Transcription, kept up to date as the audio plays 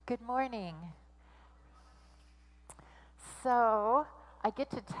Good morning. So, I get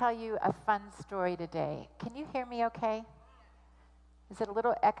to tell you a fun story today. Can you hear me okay? Is it a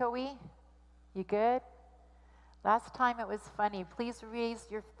little echoey? You good? Last time it was funny. Please raise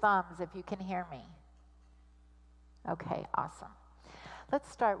your thumbs if you can hear me. Okay, awesome.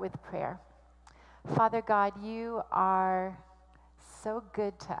 Let's start with prayer. Father God, you are so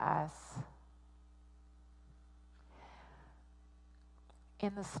good to us.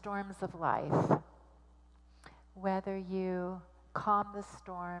 In the storms of life, whether you calm the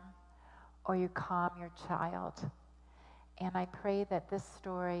storm or you calm your child. And I pray that this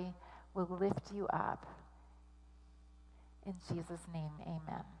story will lift you up. In Jesus' name,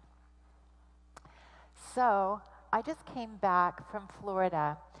 amen. So, I just came back from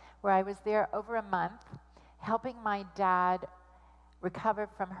Florida, where I was there over a month, helping my dad recover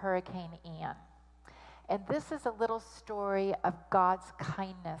from Hurricane Ian. And this is a little story of God's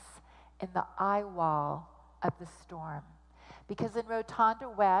kindness in the eye wall of the storm. Because in Rotunda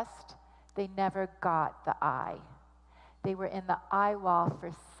West, they never got the eye. They were in the eye wall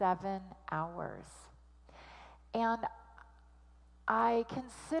for 7 hours. And I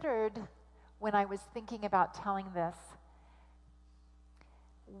considered, when I was thinking about telling this,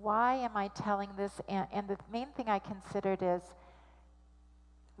 why am I telling this? And the main thing I considered is,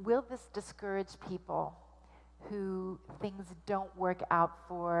 will this discourage people who things don't work out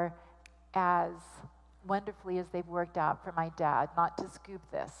for as wonderfully as they've worked out for my dad? Not to scoop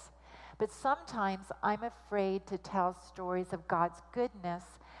this, but sometimes I'm afraid to tell stories of God's goodness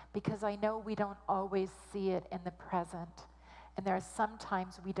because I know we don't always see it in the present. And there are some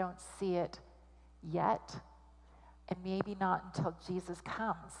times we don't see it yet, and maybe not until Jesus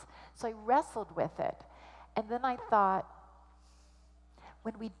comes. So I wrestled with it. And then I thought,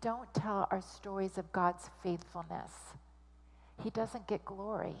 when we don't tell our stories of God's faithfulness, He doesn't get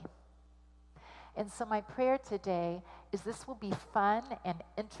glory. And so my prayer today is this will be fun and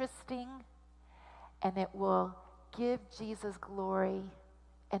interesting, and it will give Jesus glory,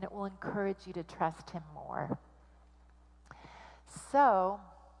 and it will encourage you to trust Him more. So,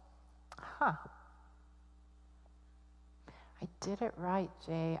 I did it right,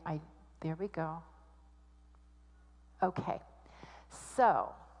 Jay. There we go. Okay.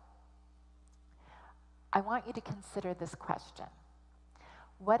 So, I want you to consider this question.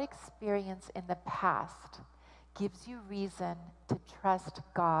 What experience in the past gives you reason to trust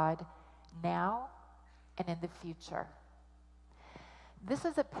God now and in the future? This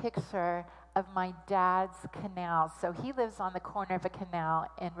is a picture of my dad's canal. So he lives on the corner of a canal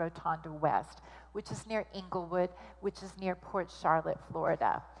in Rotunda West, which is near Inglewood, which is near Port Charlotte,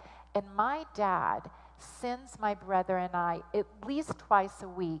 Florida. And my dad sends my brother and I at least twice a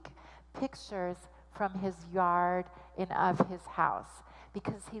week pictures from his yard and of his house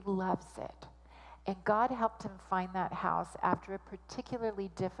because he loves it. And God helped him find that house after a particularly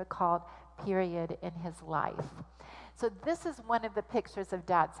difficult period in his life. So this is one of the pictures of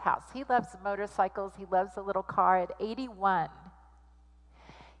Dad's house. He loves motorcycles. He loves a little car. At 81,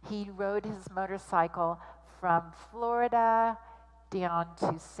 he rode his motorcycle from Florida down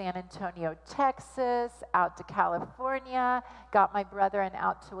to San Antonio, Texas, out to California, got my brother and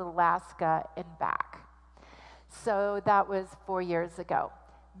out to Alaska and back. So that was 4 years ago.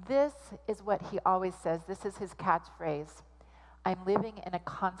 This is what he always says. This is his catchphrase. I'm living in a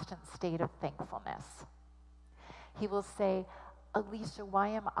constant state of thankfulness. He will say, Alicia, why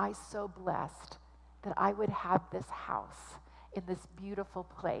am I so blessed that I would have this house in this beautiful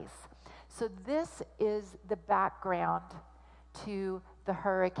place? So this is the background to the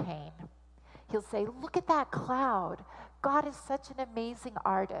hurricane. He'll say, look at that cloud. God is such an amazing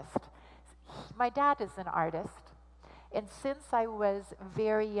artist. My dad is an artist. And since I was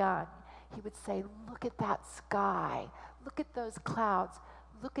very young, he would say, look at that sky. Look at those clouds.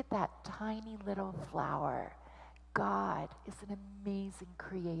 Look at that tiny little flower. God is an amazing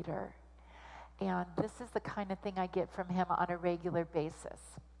creator. And this is the kind of thing I get from him on a regular basis.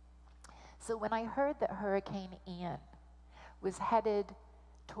 So when I heard that Hurricane Ian was headed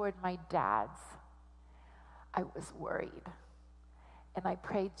toward my dad's, I was worried. And I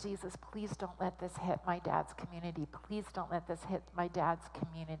prayed, Jesus, please don't let this hit my dad's community. Please don't let this hit my dad's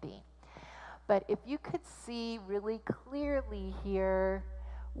community. But if you could see really clearly here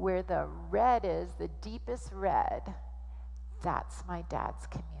where the red is, the deepest red, that's my dad's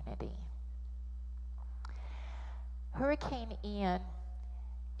community. Hurricane Ian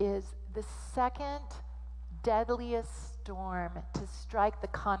is the second deadliest storm to strike the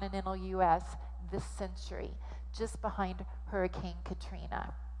continental U.S. this century, just behind Hurricane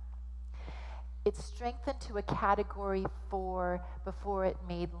Katrina. It strengthened to a Category 4 before it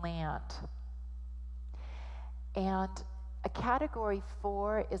made land. And a Category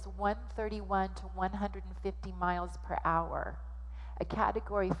 4 is 131 to 150 miles per hour. A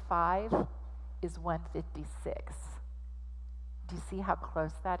Category 5 is 156. Do you see how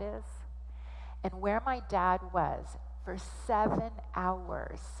close that is? And where my dad was for 7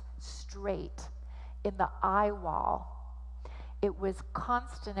 hours straight in the eye wall, it was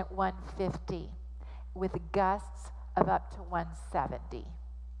constant at 150 with gusts of up to 170.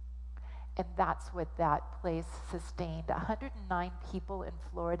 And that's what that place sustained. 109 people in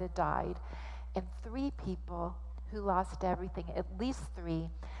Florida died, and 3 people who lost everything, at least 3,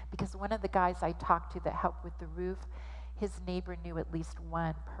 because one of the guys I talked to that helped with the roof, his neighbor knew at least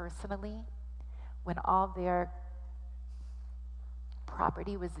 1 personally. When all their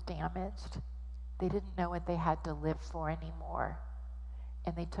property was damaged, they didn't know what they had to live for anymore,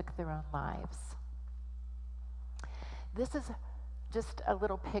 and they took their own lives. This is just a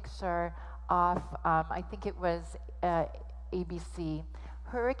little picture off, I think it was ABC.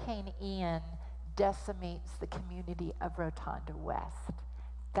 Hurricane Ian decimates the community of Rotonda West.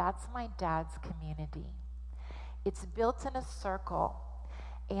 That's my dad's community. It's built in a circle,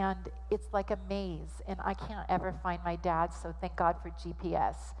 and it's like a maze, and I can't ever find my dad, so thank God for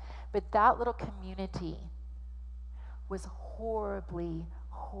GPS. But that little community was horribly,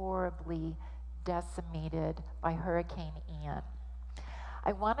 horribly decimated by Hurricane Ian.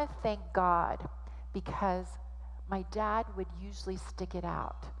 I want to thank God because my dad would usually stick it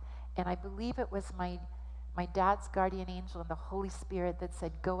out. And I believe it was my dad's guardian angel and the Holy Spirit that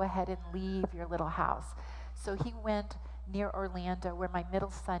said, go ahead and leave your little house. So he went near Orlando where my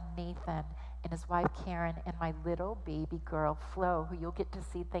middle son Nathan and his wife Karen and my little baby girl Flo, who you'll get to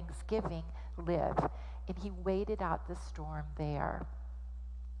see Thanksgiving, live. And he waited out the storm there.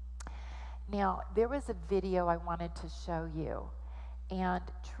 Now, there was a video I wanted to show you. And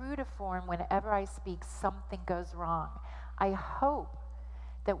true to form, whenever I speak, something goes wrong. I hope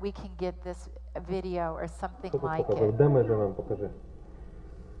that we can get this video or something like it. Де ми живемо? Покажи.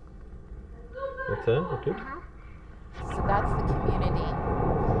 Оце? Отут? So that's the community.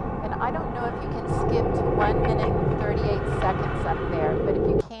 And I don't know if you can skip to 1 minute and 38 seconds up there, but if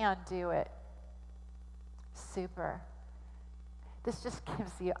you can, do it. Super. This just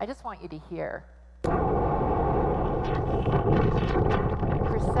gives you, I just want you to hear.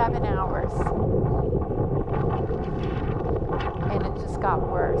 For 7 hours. And it just got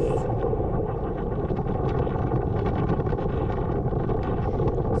worse.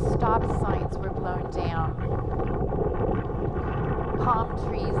 Stop signs were blown down. Palm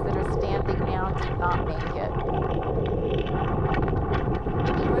trees that are standing now did not make it.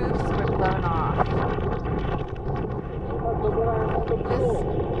 Roofs were blown off. This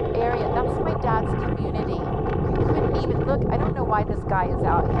area, that's my dad's community. You couldn't even look. I don't know why this guy is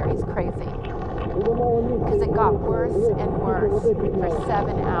out here. He's crazy. Because it got worse and worse for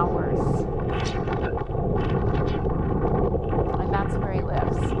 7 hours. And that's where he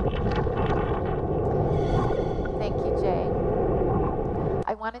lives. Thank you, Jay.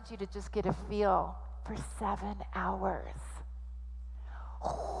 I wanted you to just get a feel for 7 hours.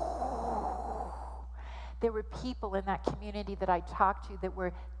 There were people in that community that I talked to that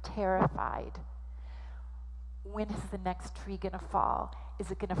were terrified. When is the next tree going to fall? Is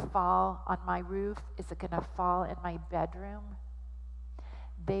it going to fall on my roof? Is it going to fall in my bedroom?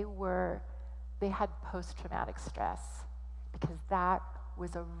 They had post-traumatic stress because that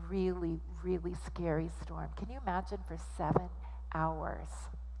was a really, really scary storm. Can you imagine for 7 hours?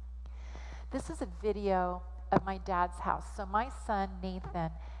 This is a video of my dad's house. So my son,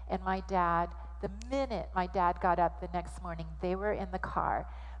 Nathan, and my dad, the minute my dad got up the next morning, they were in the car.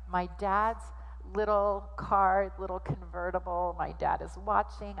 My dad's little car, little convertible, my dad is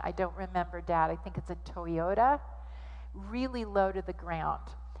watching. I don't remember Dad. I think it's a Toyota, really low to the ground.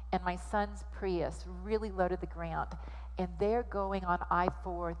 And my son's Prius, really low to the ground. And they're going on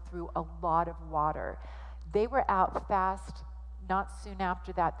I-4 through a lot of water. They were out fast. Not soon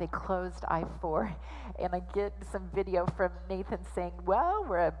after that, they closed I-4. And I get some video from Nathan saying, well,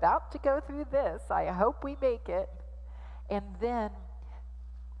 we're about to go through this. I hope we make it. And then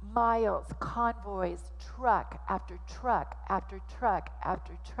miles, convoys, truck after truck after truck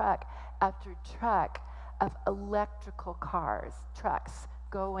after truck after truck of electrical cars, trucks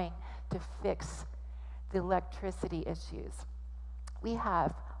going to fix the electricity issues. We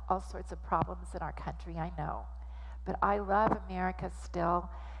have all sorts of problems in our country, I know. But I love America still,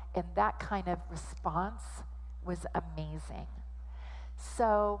 and that kind of response was amazing.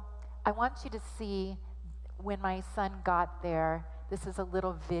 So I want you to see when my son got there, This is a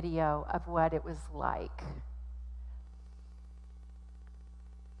little video of what it was like.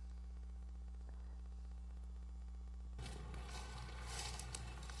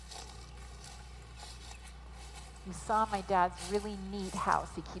 You saw my dad's really neat house.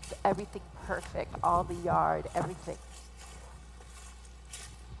 He keeps everything perfect, all the yard, everything.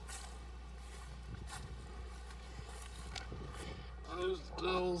 There's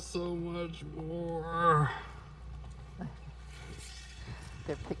still so much more.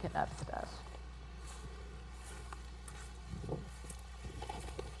 They're picking up stuff.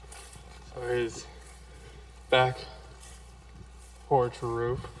 So his back porch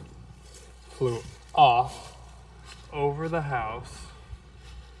roof flew off over the house,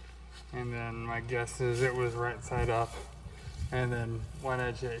 and then my guess is it was right side up, and then one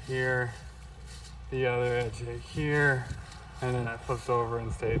edge hit here, the other edge hit here, and then it flipped over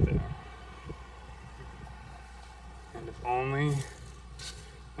and stayed there. And if only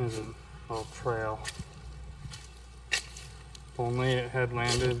there's a little trail. If only it had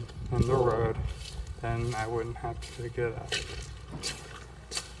landed in the road, then I wouldn't have to get up.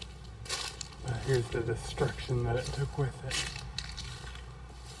 But here's the destruction that it took with it.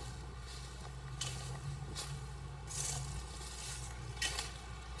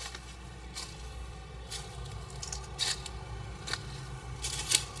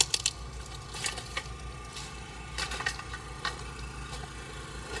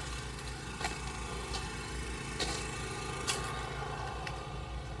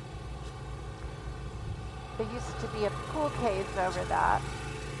 There used to be a pool cave over that.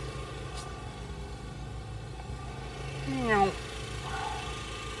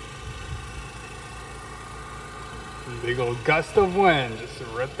 Big old gust of wind just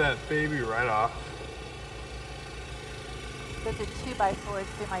ripped that baby right off. Those are 2x4s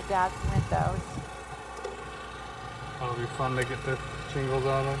through my dad's windows. That'll be fun to get the shingles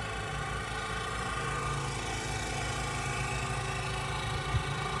out of.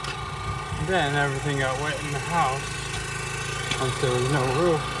 Then everything got wet in the house once there was no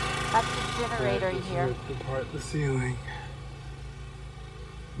roof. That's the generator It just here. ripped apart the ceiling.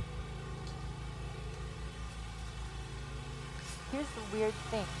 Here's the weird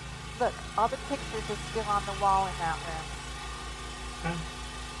thing. Look, all the pictures are still on the wall in that room.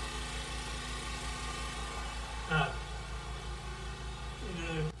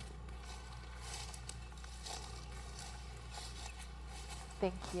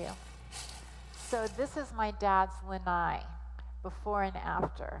 Thank you. So this is my dad's lanai, before and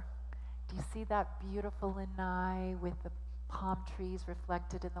after. Do you see that beautiful lanai with the palm trees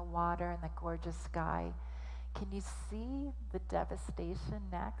reflected in the water and the gorgeous sky? Can you see the devastation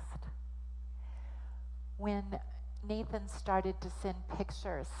next? When Nathan started to send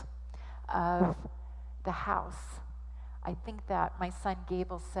pictures of the house, I think that my son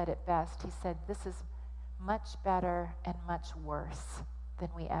Gable said it best. He said, "This is much better and much worse than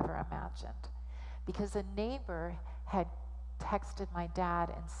we ever imagined." Because a neighbor had texted my dad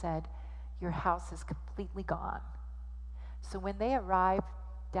and said, "Your house is completely gone." So when they arrived,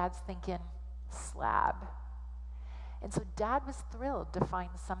 Dad's thinking, slab. And so Dad was thrilled to find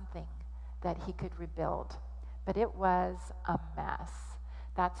something that he could rebuild. But it was a mess.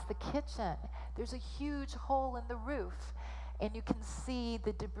 That's the kitchen. There's a huge hole in the roof, and you can see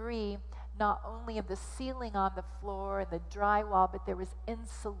the debris not only of the ceiling on the floor and the drywall, but there was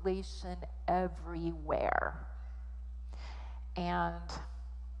insulation everywhere. And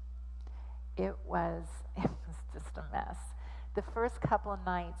it was just a mess. The first couple of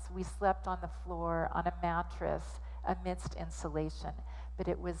nights, we slept on the floor on a mattress amidst insulation, but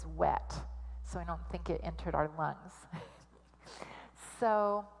it was wet, so I don't think it entered our lungs.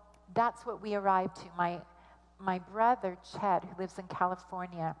 So that's what we arrived to. My brother, Chet, who lives in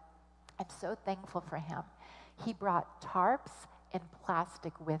California, I'm so thankful for him. He brought tarps and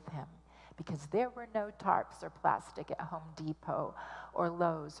plastic with him because there were no tarps or plastic at Home Depot or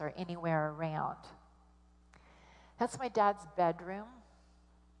Lowe's or anywhere around. That's my dad's bedroom.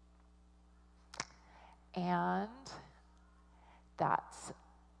 And that's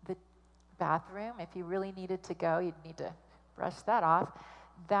the bathroom. If you really needed to go, you'd need to brush that off.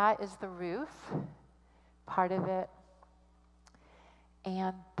 That is the roof, part of it.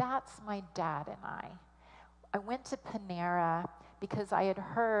 And that's my dad and I. I went to Panera because I had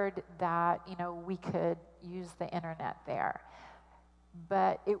heard that, we could use the internet there.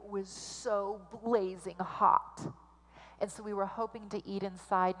 But it was so blazing hot. And so we were hoping to eat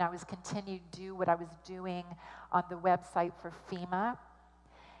inside, and I was continuing to do what I was doing on the website for FEMA,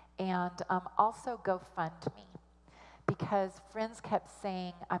 and also GoFundMe, because friends kept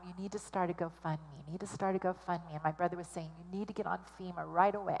saying, you need to start a GoFundMe, you need to start a GoFundMe. And my brother was saying, you need to get on FEMA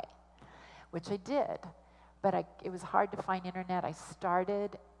right away, which I did. But it was hard to find internet. I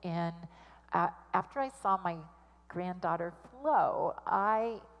started in, after I saw my granddaughter Flo,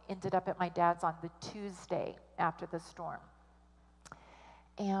 I ended up at my dad's on the Tuesday after the storm.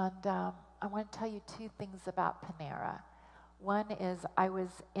 And I want to tell you two things about Panera. One is I was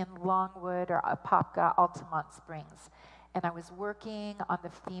in Longwood or Apopka, Altamont Springs, and I was working on the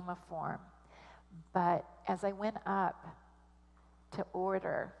FEMA form. But as I went up to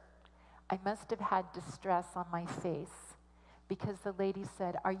order, I must have had distress on my face because the lady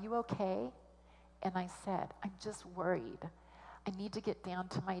said, "Are you okay?" And I said, "I'm just worried. I need to get down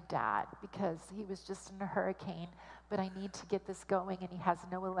to my dad because he was just in a hurricane, but I need to get this going and he has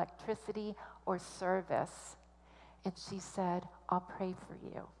no electricity or service." And she said, "I'll pray for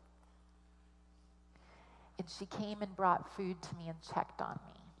you." And she came and brought food to me and checked on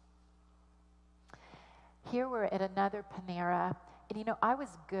me. Here we're at another Panera, and I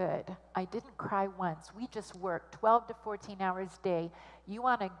was good. I didn't cry once. We just worked 12 to 14 hours a day. You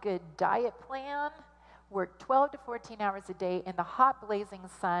want a good diet plan? Work 12 to 14 hours a day in the hot blazing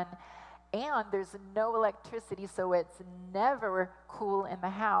sun, and there's no electricity, so it's never cool in the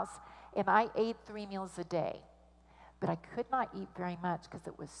house. And I ate 3 meals a day. But I could not eat very much because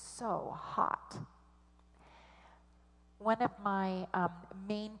it was so hot. One of my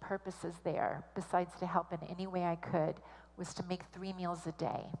main purposes there, besides to help in any way I could, was to make 3 meals a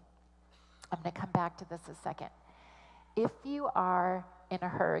day. I'm going to come back to this a second. If you are in a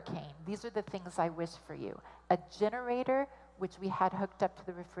hurricane, these are the things I wish for you. A generator, which we had hooked up to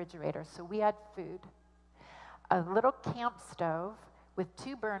the refrigerator, so we had food. A little camp stove with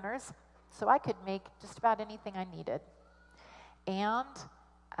 2 burners, so I could make just about anything I needed. And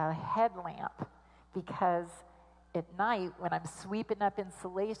a headlamp, because at night, when I'm sweeping up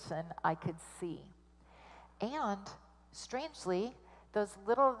insulation, I could see. And, strangely, those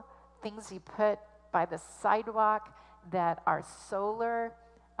little things you put by the sidewalk that are solar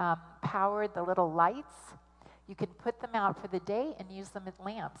powered, the little lights, you can put them out for the day and use them as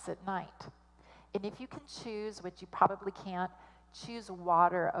lamps at night. And if you can choose, which you probably can't, choose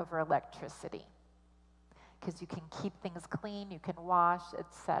water over electricity, because you can keep things clean, you can wash,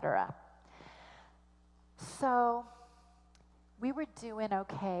 etc. So we were doing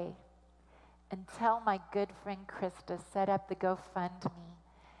okay until my good friend Krista set up the GoFundMe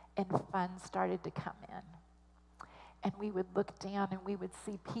and funds started to come in. And we would look down and we would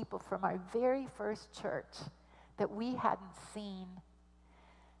see people from our very first church that we hadn't seen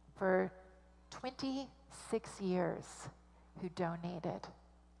for 26 years who donated.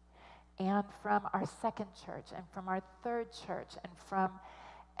 And from our second church, and from our third church, and from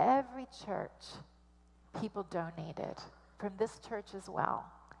every church, people donated. From this church as well.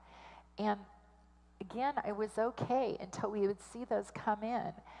 And again, I was okay until we would see those come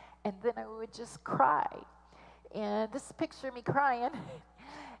in. And then I would just cry. And this picture of me crying.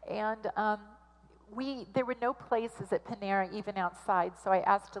 And there were no places at Panera, even outside, so I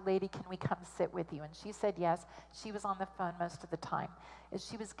asked a lady, "Can we come sit with you?" And she said yes. She was on the phone most of the time. As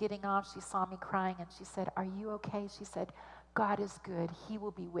she was getting off, she saw me crying, and she said, "Are you okay?" She said, "God is good. He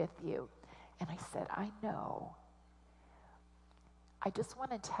will be with you." And I said, "I know." I just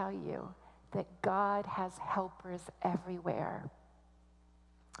want to tell you that God has helpers everywhere.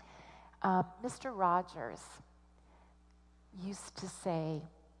 Mr. Rogers used to say,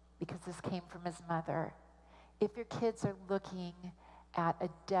 because this came from his mother, if your kids are looking at a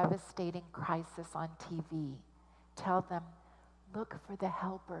devastating crisis on TV, tell them, look for the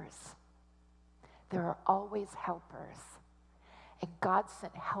helpers. There are always helpers. And God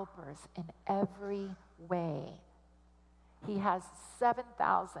sent helpers in every way. He has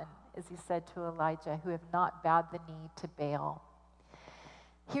 7,000, as he said to Elijah, who have not bowed the knee to Baal.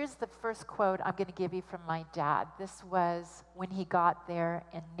 Here's the first quote I'm going to give you from my dad. This was when he got there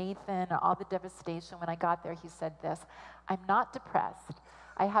in Nathan, all the devastation. When I got there, he said this: "I'm not depressed.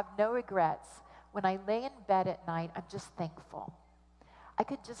 I have no regrets. When I lay in bed at night, I'm just thankful. I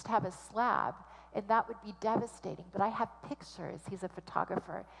could just have a slab, and that would be devastating. But I have pictures," he's a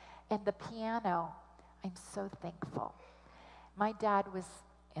photographer, "and the piano. I'm so thankful." My dad was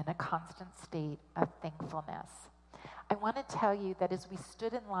in a constant state of thankfulness. I want to tell you that as we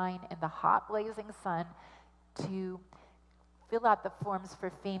stood in line in the hot blazing sun to fill out the forms for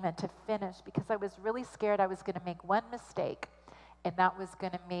FEMA to finish, because I was really scared I was going to make one mistake, and that was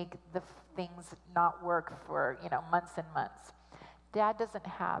going to make the things not work for, months and months. Dad doesn't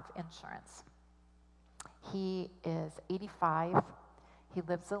have insurance. He is 85. He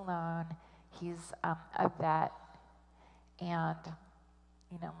lives alone. He's a vet. And,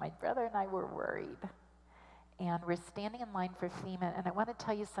 my brother and I were worried. And we're standing in line for FEMA, and I want to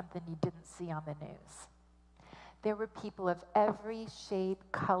tell you something you didn't see on the news. There were people of every shape,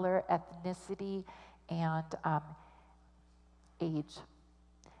 color, ethnicity, and age.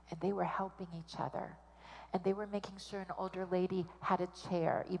 And they were helping each other. And they were making sure an older lady had a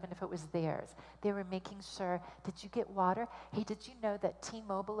chair, even if it was theirs. They were making sure, did you get water? Hey, did you know that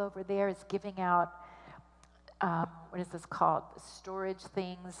T-Mobile over there is giving out, what is this called? Storage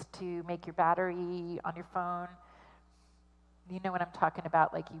things to make your battery on your phone. You know what I'm talking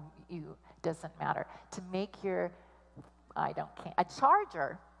about, like you doesn't matter. To make your, a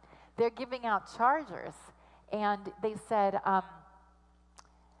charger. They're giving out chargers. And they said,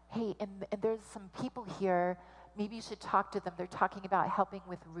 hey, and there's some people here, maybe you should talk to them. They're talking about helping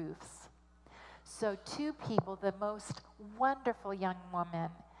with roofs. So 2 people, the most wonderful young woman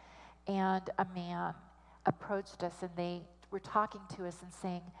and a man, approached us, and they were talking to us and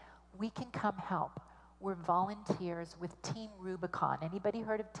saying, we can come help. We're volunteers with Team Rubicon. Anybody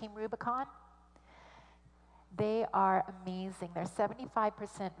heard of Team Rubicon? They are amazing. They're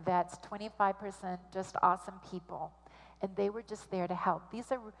 75% vets, 25% just awesome people. And they were just there to help.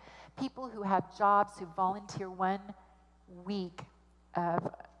 These are people who have jobs, who volunteer 1 week of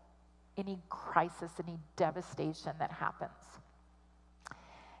any crisis, any devastation that happens.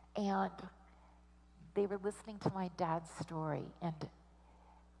 And they were listening to my dad's story, and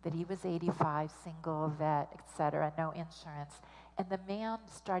that he was 85, single, vet, etc., no insurance. And the man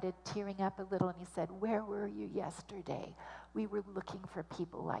started tearing up a little, and he said, where were you yesterday? We were looking for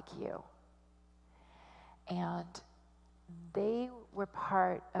people like you. And they were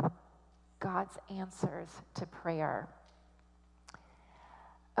part of God's answers to prayer.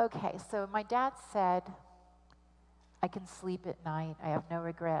 Okay, so my dad said, I can sleep at night. I have no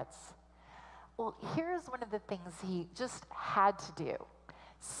regrets. Well, here's one of the things he just had to do.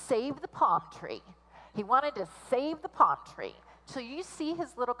 Save the palm tree. He wanted to save the palm tree. So you see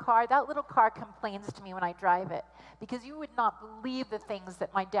his little car. That little car complains to me when I drive it, because you would not believe the things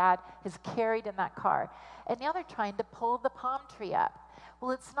that my dad has carried in that car. And now they're trying to pull the palm tree up. Well,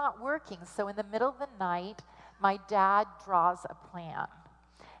 it's not working. So in the middle of the night, my dad draws a plan.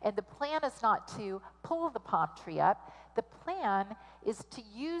 And the plan is not to pull the palm tree up. The plan is to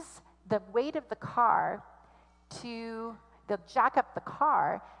use the weight of the car they'll jack up the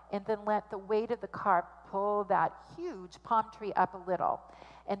car and then let the weight of the car pull that huge palm tree up a little.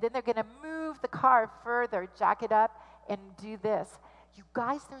 And then they're going to move the car further, jack it up, and do this. You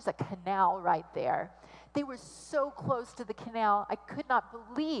guys, there's a canal right there. They were so close to the canal, I could not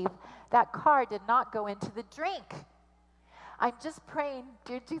believe that car did not go into the drink. I'm just praying,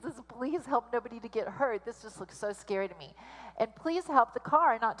 dear Jesus, please help nobody to get hurt. This just looks so scary to me. And please help the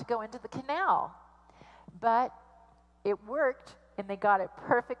car not to go into the canal. But it worked, and they got it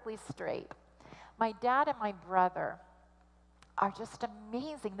perfectly straight. My dad and my brother are just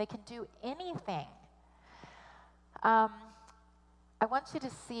amazing. They can do anything. I want you to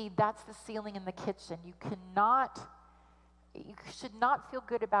see that's the ceiling in the kitchen. You should not feel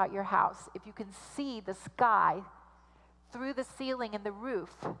good about your house if you can see the sky through the ceiling and the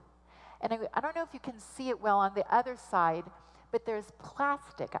roof. And I don't know if you can see it well on the other side, but there's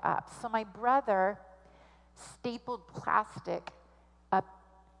plastic up. So my brother stapled plastic up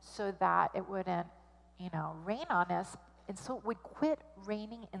so that it wouldn't, rain on us. And so it would quit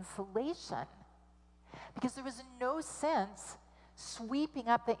raining insulation, because there was no sense sweeping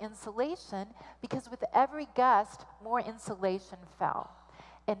up the insulation, because with every gust, more insulation fell.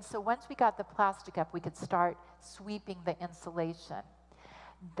 And so once we got the plastic up, we could start sweeping the insulation.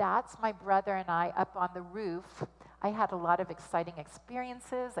 That's my brother and I up on the roof. I had a lot of exciting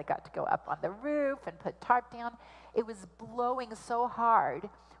experiences. I got to go up on the roof and put tarp down. It was blowing so hard.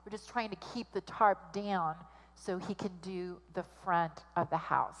 We're just trying to keep the tarp down so he can do the front of the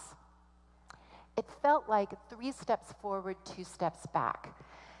house. It felt like 3 steps forward, 2 steps back,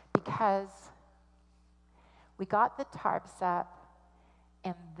 because we got the tarps up,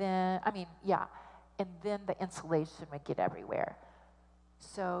 and then the insulation would get everywhere.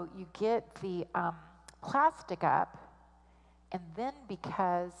 So you get the plastic up, and then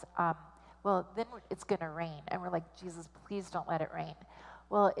because, then it's going to rain. And we're like, Jesus, please don't let it rain.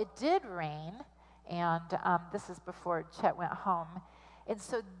 Well, it did rain, and this is before Chet went home. And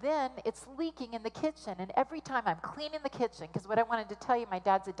so then it's leaking in the kitchen. And every time I'm cleaning the kitchen, because what I wanted to tell you, my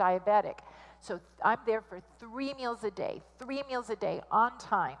dad's a diabetic. So I'm there for 3 meals a day on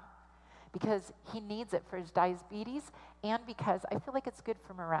time, because he needs it for his diabetes, and because I feel like it's good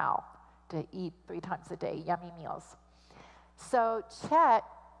for morale to eat 3 times a day, yummy meals. So Chet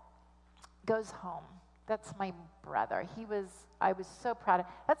goes home, That's my brother. I was so proud of,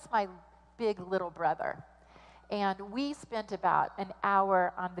 that's my big little brother. And we spent about an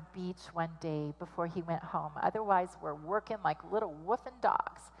hour on the beach one day before he went home. Otherwise, we're working like little woofing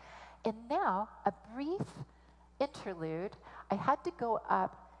dogs. And now, a brief interlude, I had to go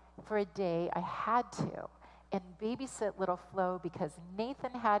up for a day. I had to. And babysit little Flo because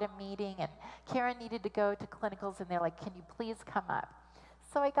Nathan had a meeting and Karen needed to go to clinicals, and they're like, can you please come up?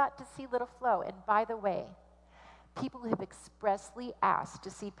 So I got to see little Flo. And by the way, people have expressly asked to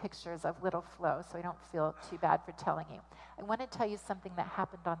see pictures of little Flo, so I don't feel too bad for telling you. I want to tell you something that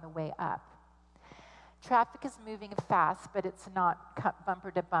happened on the way up. Traffic is moving fast, but it's not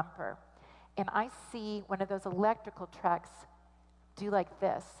bumper to bumper. And I see one of those electrical trucks do like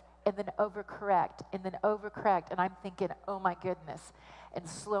this, and then overcorrect, and I'm thinking, oh my goodness, and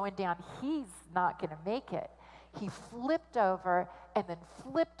slowing down. He's not going to make it. He flipped over and then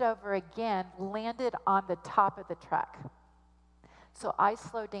flipped over again, landed on the top of the truck. So I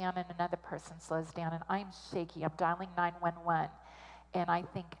slow down and another person slows down, and I'm shaky. I'm dialing 911, and I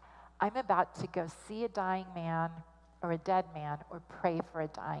think I'm about to go see a dying man or a dead man or pray for a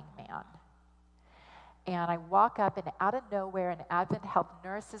dying man. And I walk up, and out of nowhere, an Advent Health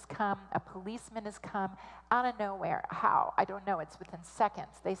nurse has come, a policeman has come, out of nowhere. How? I don't know. It's within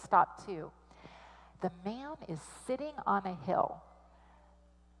seconds. They stop too. The man is sitting on a hill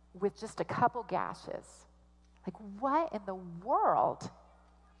with just a couple gashes. Like, what in the world?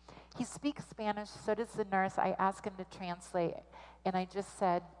 He speaks Spanish, so does the nurse. I asked him to translate, and I just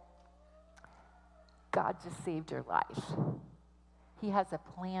said, God just saved your life. He has a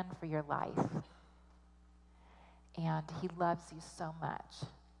plan for your life. And he loves you so much.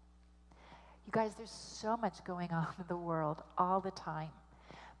 You guys, there's so much going on in the world all the time.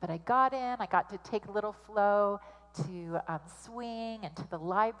 But I got to take little Flo to swing and to the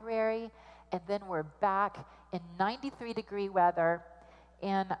library, and then we're back in 93-degree weather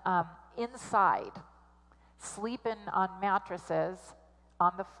and inside, sleeping on mattresses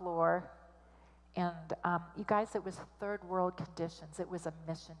on the floor. And you guys, it was third world conditions. It was a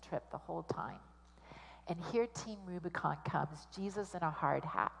mission trip the whole time. And here Team Rubicon comes, Jesus in a hard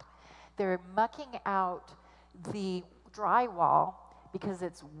hat. They're mucking out the drywall because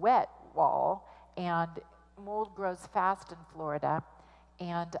it's wet wall, and mold grows fast in Florida.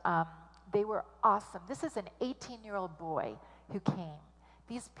 And they were awesome. This is an 18-year-old boy who came.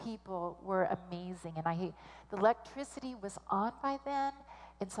 These people were amazing. And the electricity was on by then,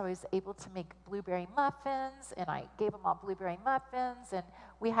 and so I was able to make blueberry muffins, and I gave them all blueberry muffins, and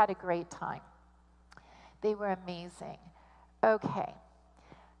we had a great time. They were amazing. Okay.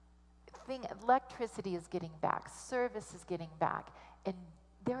 Electricity is getting back. Service is getting back. And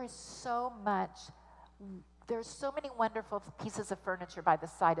there is so many wonderful pieces of furniture by the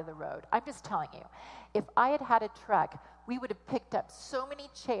side of the road. I'm just telling you, if I had had a truck, we would have picked up so many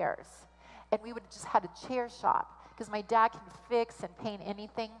chairs, and we would have just had a chair shop, because my dad can fix and paint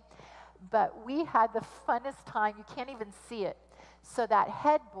anything. But we had the funnest time. You can't even see it. So that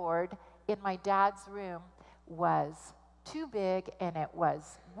headboard in my dad's room was too big, and it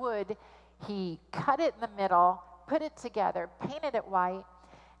was wood. He cut it in the middle, put it together, painted it white,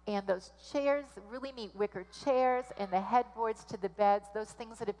 and those chairs, really neat wicker chairs, and the headboards to the beds, those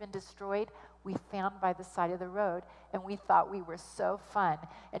things that have been destroyed, we found by the side of the road, and we thought we were so fun.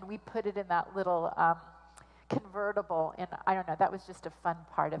 And we put it in that little convertible, and I don't know, that was just a fun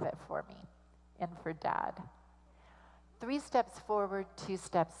part of it for me and for Dad. 3 steps forward, 2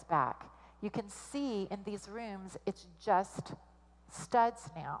 steps back. You can see in these rooms, it's just studs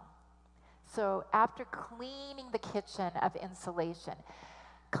now. So after cleaning the kitchen of insulation,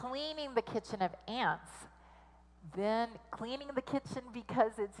 cleaning the kitchen of ants, then cleaning the kitchen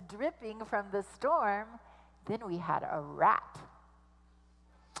because it's dripping from the storm, then we had a rat.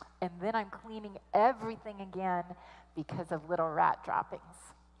 And then I'm cleaning everything again because of little rat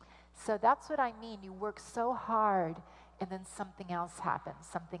droppings. So that's what I mean. You work so hard, and then something else happens.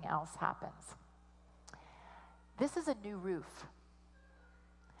 Something else happens. This is a new roof.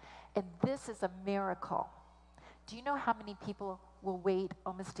 And this is a miracle. Do you know how many people will wait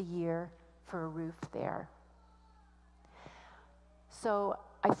almost a year for a roof there? So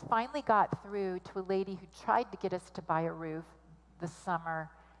I finally got through to a lady who tried to get us to buy a roof this summer,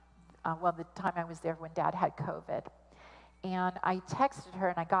 the time I was there when Dad had COVID. And I texted her,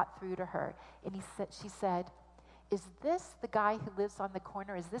 and I got through to her, and she said, "Is this the guy who lives on the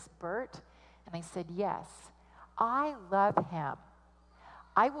corner? Is this Bert?" And I said, "Yes. I love him.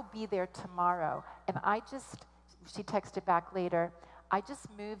 I will be there tomorrow." And she texted back later, "I just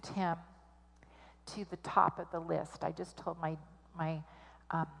moved him to the top of the list. I just told my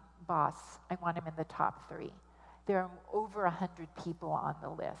boss. I want him in the top 3. There are over 100 people on the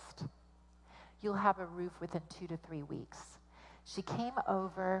list. You'll have a roof within 2 to 3 weeks. She came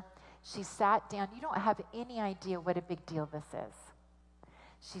over, she sat down. You don't have any idea what a big deal this is.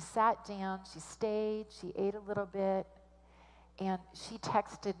 She sat down, she stayed, she ate a little bit, and she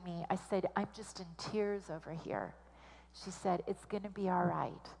texted me. I said, I'm just in tears over here. She said, it's going to be all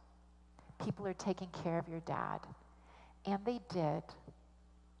right. People are taking care of your dad. And they did.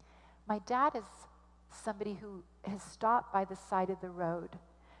 My dad is somebody who has stopped by the side of the road,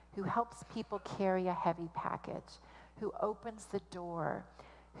 who helps people carry a heavy package, who opens the door,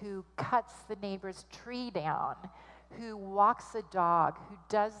 who cuts the neighbor's tree down, who walks a dog, who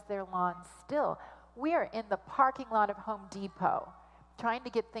does their lawn still. We are in the parking lot of Home Depot trying to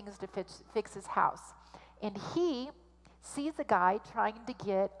get things to fix his house. And he sees a guy trying to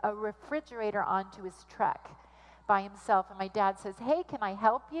get a refrigerator onto his truck by himself. And my dad says, hey, can I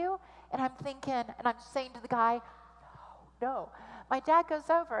help you? And I'm thinking, and I'm saying to the guy, no. My dad goes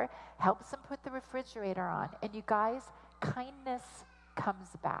over, helps him put the refrigerator on. And you guys, kindness comes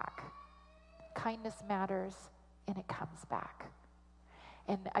back. Kindness matters, and it comes back.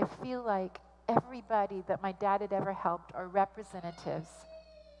 And I feel like everybody that my dad had ever helped, or representatives,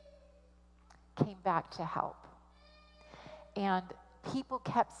 came back to help. And people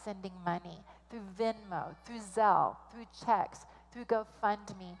kept sending money through Venmo, through Zelle, through checks, through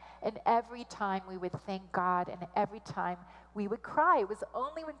GoFundMe. And every time we would thank God, and every time we would cry. It was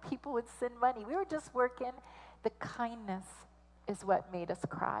only when people would send money. We were just working. The kindness is what made us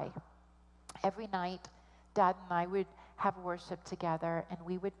cry. Every night, Dad and I would have worship together, and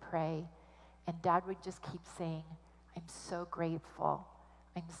we would pray. And Dad would just keep saying, I'm so grateful.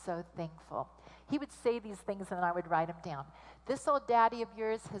 I'm so thankful. He would say these things, and then I would write them down. This old daddy of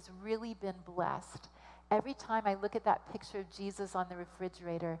yours has really been blessed. Every time I look at that picture of Jesus on the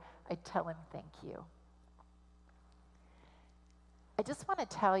refrigerator, I tell him thank you. I just want to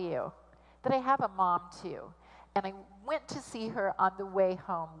tell you that I have a mom too. And I went to see her on the way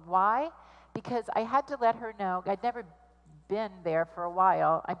home. Why? Because I had to let her know I'd never been there for a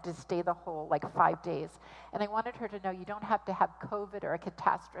while. I'd just stay the whole 5 days. And I wanted her to know you don't have to have COVID or a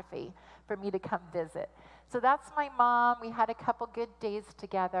catastrophe for me to come visit. So that's my mom. We had a couple good days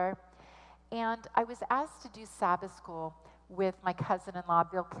together. And I was asked to do Sabbath school with my cousin-in-law,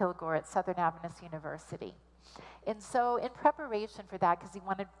 Bill Kilgore, at Southern Adventist University. And so in preparation for that, because he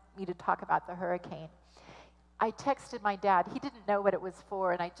wanted me to talk about the hurricane, I texted my dad. He didn't know what it was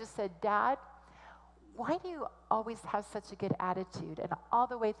for, and I just said, Dad, why do you always have such a good attitude? And all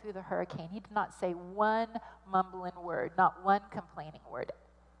the way through the hurricane, he did not say one mumbling word, not one complaining word.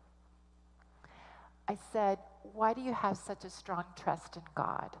 I said, why do you have such a strong trust in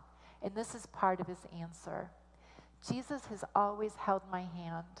God? And this is part of his answer. Jesus has always held my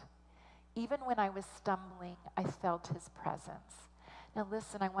hand. Even when I was stumbling, I felt his presence. Now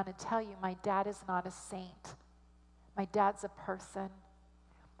listen, I want to tell you, my dad is not a saint. My dad's a person.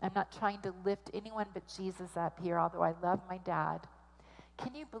 I'm not trying to lift anyone but Jesus up here, although I love my dad.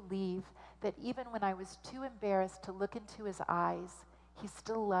 Can you believe that even when I was too embarrassed to look into his eyes, he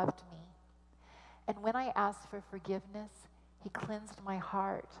still loved me? And when I asked for forgiveness, he cleansed my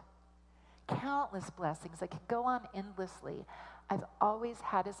heart. Countless blessings. I could go on endlessly. I've always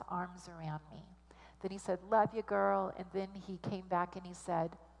had his arms around me. Then he said, love you, girl. And then he came back and he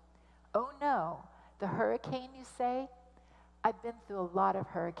said, oh no, the hurricane you say? I've been through a lot of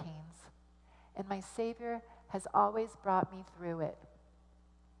hurricanes, and my Savior has always brought me through it.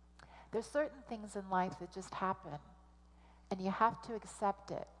 There's certain things in life that just happen, and you have to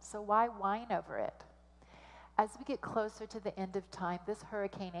accept it. So why whine over it? As we get closer to the end of time, this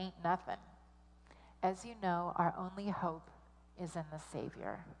hurricane ain't nothing. As you know, our only hope is in the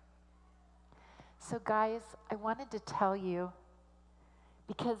Savior. So guys, I wanted to tell you,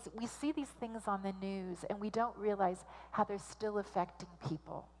 because we see these things on the news and we don't realize how they're still affecting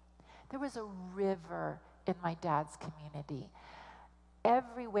people. There was a river in my dad's community.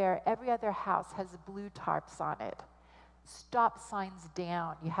 Everywhere, every other house has blue tarps on it. Stop signs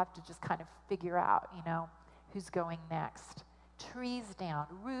down. You have to just kind of figure out, who's going next. Trees down,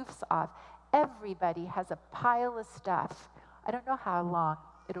 roofs off. Everybody has a pile of stuff. I don't know how long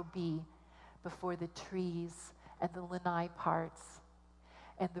it'll be before the trees and the lanai parts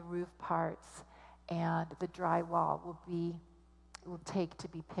and the roof parts and the drywall will take to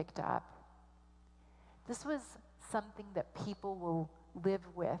be picked up. This was something that people will live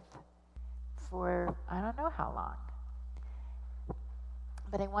with for I don't know how long.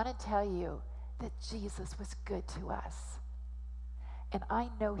 But I want to tell you that Jesus was good to us. And I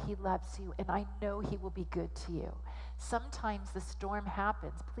know he loves you, and I know he will be good to you. Sometimes the storm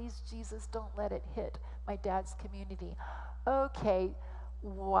happens. Please, Jesus, don't let it hit my dad's community. Okay,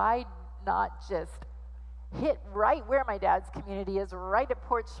 why not just hit right where my dad's community is, right at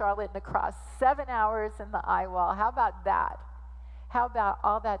Port Charlotte and across 7 hours in the eye wall? How about that? How about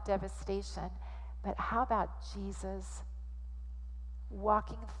all that devastation? But how about Jesus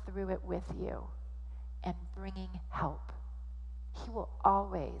walking through it with you and bringing help? He will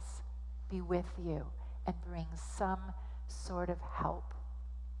always be with you and bring some sort of help.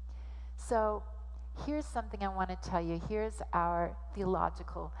 So here's something I want to tell you. Here's our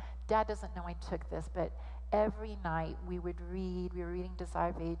theological. Dad doesn't know I took this, but every night we were reading Desire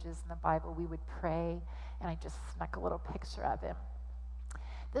of Ages in the Bible, we would pray, and I just snuck a little picture of him.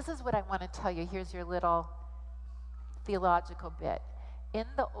 This is what I want to tell you. Here's your little theological bit. In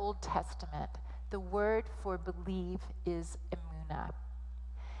the Old Testament, the word for believe is emunah.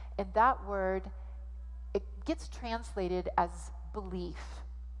 And that word, it gets translated as belief.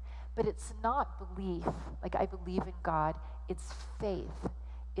 But it's not belief, like I believe in God. It's faith.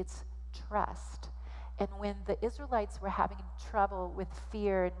 It's trust. And when the Israelites were having trouble with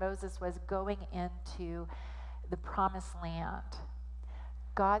fear and Moses was going into the promised land,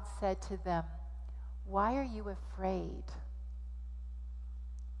 God said to them, "Why are you afraid?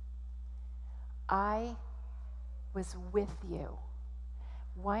 I was with you.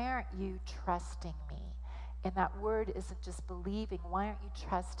 Why aren't you trusting me?" And that word isn't just believing. Why aren't you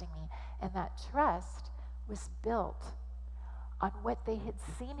trusting me? And that trust was built on what they had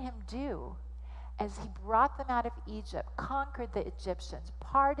seen him do as he brought them out of Egypt, conquered the Egyptians,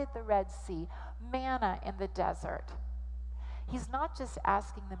 parted the Red Sea, manna in the desert. He's not just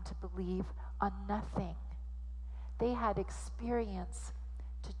asking them to believe on nothing. They had experience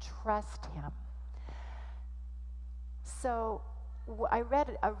to trust him. So I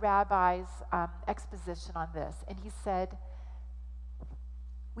read a rabbi's exposition on this, and he said,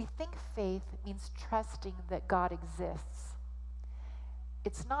 we think faith means trusting that God exists.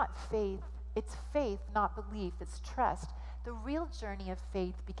 It's not faith, it's faith, not belief, it's trust. The real journey of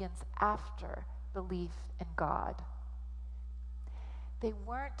faith begins after belief in God. They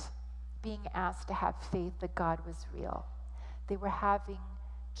weren't being asked to have faith that God was real. They were having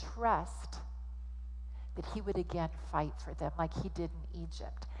trust that he would again fight for them like he did in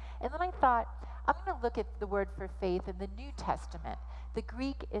Egypt. And then I thought, I'm going to look at the word for faith in the New Testament. The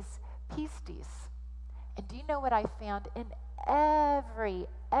Greek is pistis. And do you know what I found in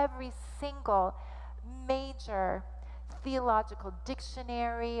every single major theological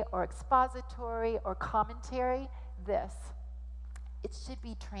dictionary or expository or commentary? This. It should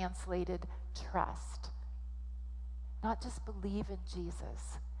be translated trust. Not just believe in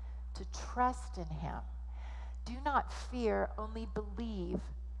Jesus, to trust in him. Do not fear, only believe.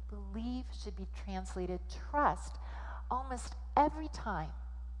 Believe should be translated trust almost every time.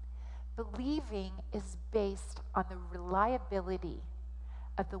 Believing is based on the reliability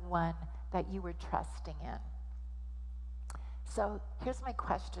of the one that you were trusting in. So here's my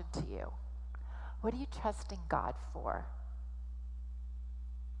question to you. What are you trusting God for?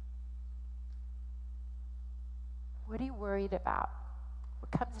 What are you worried about?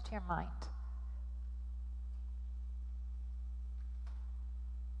 What comes to your mind?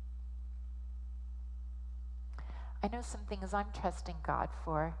 I know some things I'm trusting God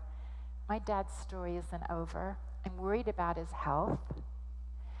for. My dad's story isn't over. I'm worried about his health.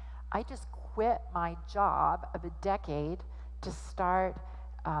 I just quit my job of a decade to start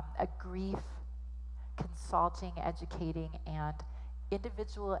a grief consulting, educating, and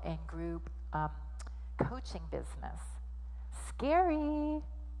individual and group coaching business. Scary.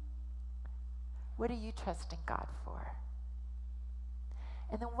 What are you trusting God for?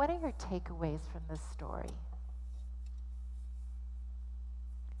 And then what are your takeaways from this story?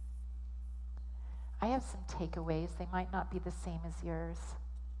 I have some takeaways. They might not be the same as yours.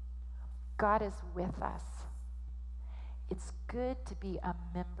 God is with us. It's good to be a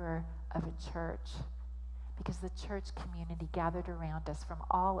member of a church because the church community gathered around us from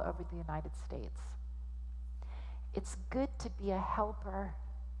all over the United States. It's good to be a helper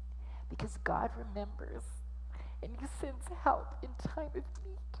because God remembers and he sends help in time of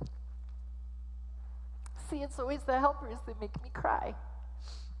need. See, it's always the helpers that make me cry.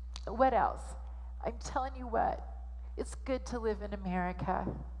 What else? I'm telling you what, it's good to live in America,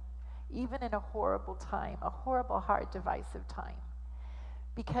 even in a horrible time, a horrible, hard, divisive time.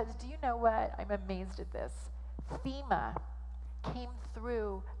 Because do you know what? I'm amazed at this. FEMA came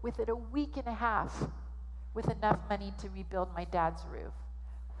through within a week and a half with enough money to rebuild my dad's roof.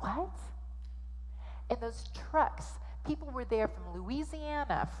 What? And those trucks People were there from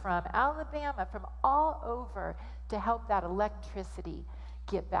Louisiana, from Alabama, from all over to help that electricity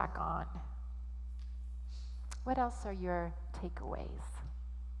get back on. What else are your takeaways?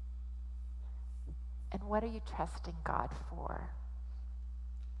 And what are you trusting God for?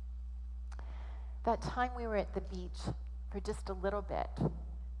 That time we were at the beach for just a little bit,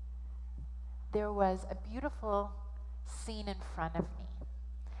 there was a beautiful scene in front of me.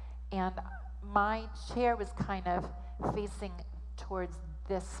 And my chair was kind of facing towards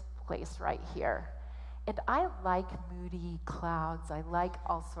this place right here. And I like moody clouds. I like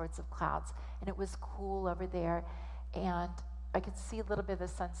all sorts of clouds. And it was cool over there. And I could see a little bit of the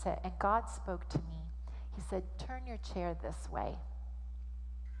sunset. And God spoke to me. He said, turn your chair this way.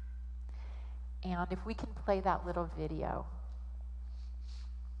 And if we can play that little video,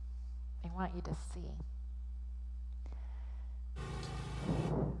 I want you to see.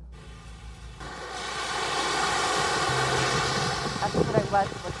 That's what I was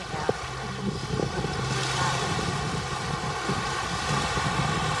looking at.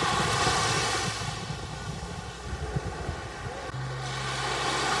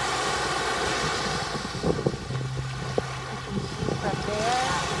 From there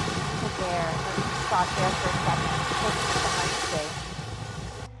to there. Let me stop there for a second. Focus on my face.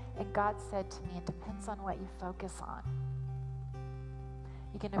 And God said to me, it depends on what you focus on.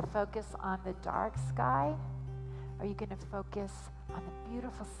 You're going to focus on the dark sky, or are you going to focus on the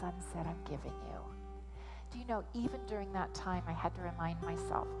beautiful sunset I'm giving you? Do you know, even during that time, I had to remind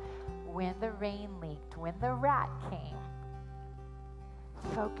myself, when the rain leaked, when the rat came,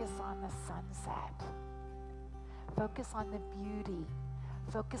 focus on the sunset. Focus on the beauty.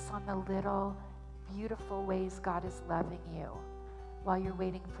 Focus on the little, beautiful ways God is loving you while you're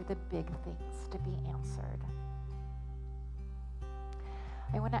waiting for the big things to be answered.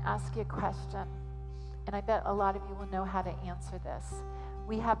 I want to ask you a question, and I bet a lot of you will know how to answer this.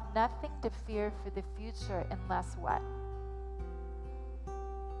 We have nothing to fear for the future unless what?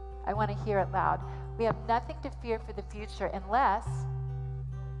 I want to hear it loud. We have nothing to fear for the future unless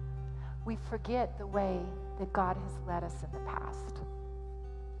we forget the way that God has led us in the past.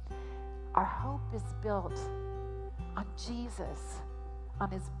 Our hope is built on Jesus,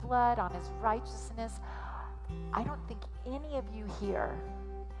 on his blood, on his righteousness. I don't think any of you here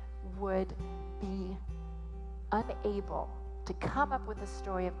would be unable to come up with a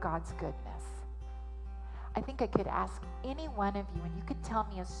story of God's goodness. I think I could ask any one of you, and you could tell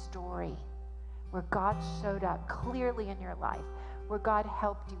me a story where God showed up clearly in your life, where God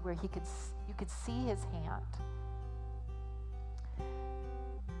helped you, where you could see his hand.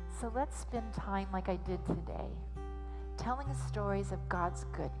 So let's spend time like I did today, telling stories of God's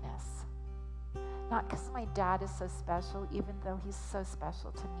goodness. Not because my dad is so special, even though he's so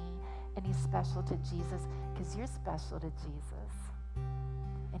special to me, and he's special to Jesus, because you're special to Jesus.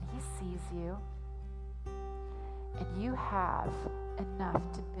 And he sees you. And you have enough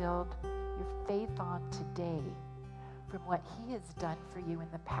to build your faith on today from what he has done for you in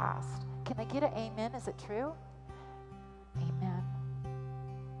the past. Can I get an amen? Is it true? Amen.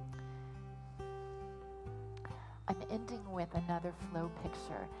 I'm ending with another flow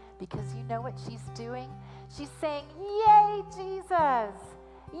picture, because you know what she's doing? She's saying, yay, Jesus!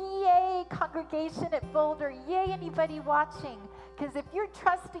 Yay, congregation at Boulder! Yay, anybody watching! Because if you're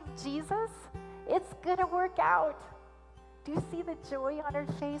trusting Jesus, it's going to work out. Do you see the joy on her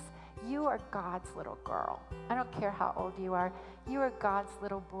face? You are God's little girl. I don't care how old you are. You are God's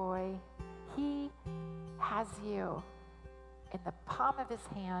little boy. He has you in the palm of his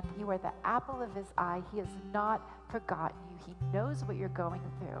hand. You are the apple of his eye. He has not forgotten you. He knows what you're going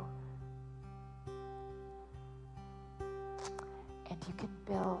through. And you can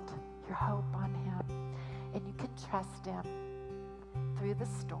build your hope on him. And you can trust him through the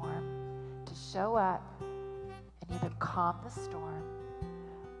storm to show up and either calm the storm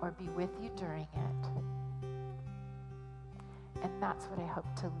or be with you during it. And that's what I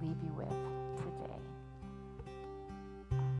hope to leave you with.